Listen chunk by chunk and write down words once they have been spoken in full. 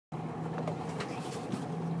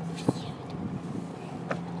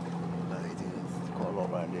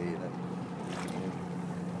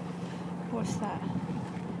What's that?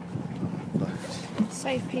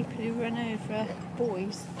 Save people who run over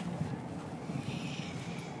boys.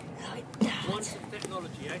 Like that. Once of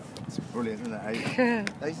technology, eh? It's brilliant, isn't it?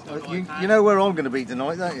 Eh? You know where I'm going to be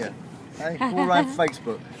tonight, don't you? Hey, all around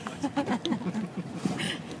Facebook.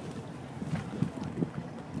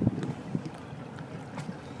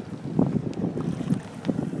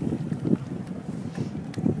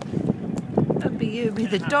 That'd be you, be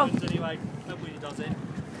the dog. Anyway, nobody does it.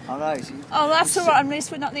 I know. Oh, that's all right. At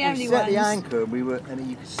least we're not the only we set ones. the anchor, and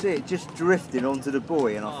you could see it just drifting onto the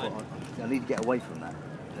buoy, and I thought I need to get away from that.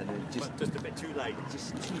 And it Just a bit too late.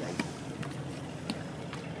 Just too late.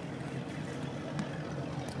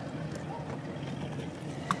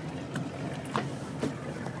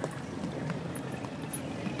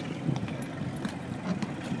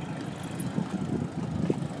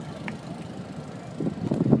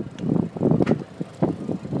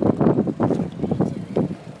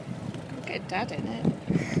 Get Dad in it.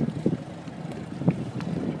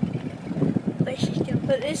 But she's going to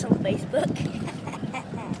put this on Facebook.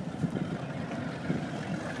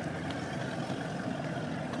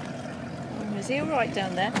 Is he alright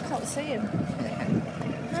down there? I can't see him.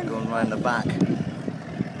 He's gone round the back.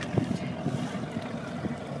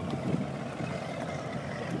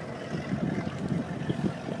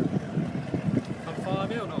 Come follow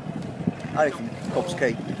me or not? Only from Cobb's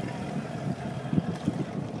Key.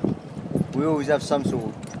 We always have some sort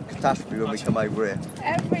of catastrophe when we come over here.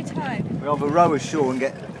 Every time. We either row ashore and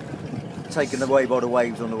get taken away by the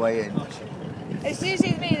waves on the way in. It's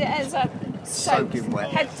usually me that ends up soaked, Soaking wet.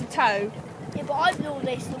 head to toe. Yeah, but I've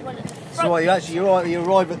always the one at the front. So you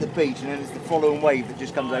arrive at the beach and then it's the following wave that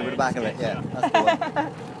just comes over the back of it. Yeah, that's the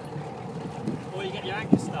one. Or you get your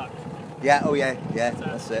anchor stuck. Yeah, oh yeah, So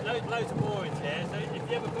that's it. Loads of moorings here, so if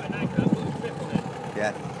you ever put an anchor, put a trip on it.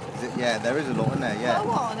 Yeah, yeah, there is a lot in there. Yeah, Oh,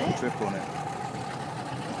 what on it? Trip on it.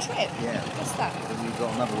 Trip? Yeah. What's that? Because you've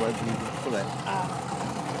got another rope, you can pull it. Ah.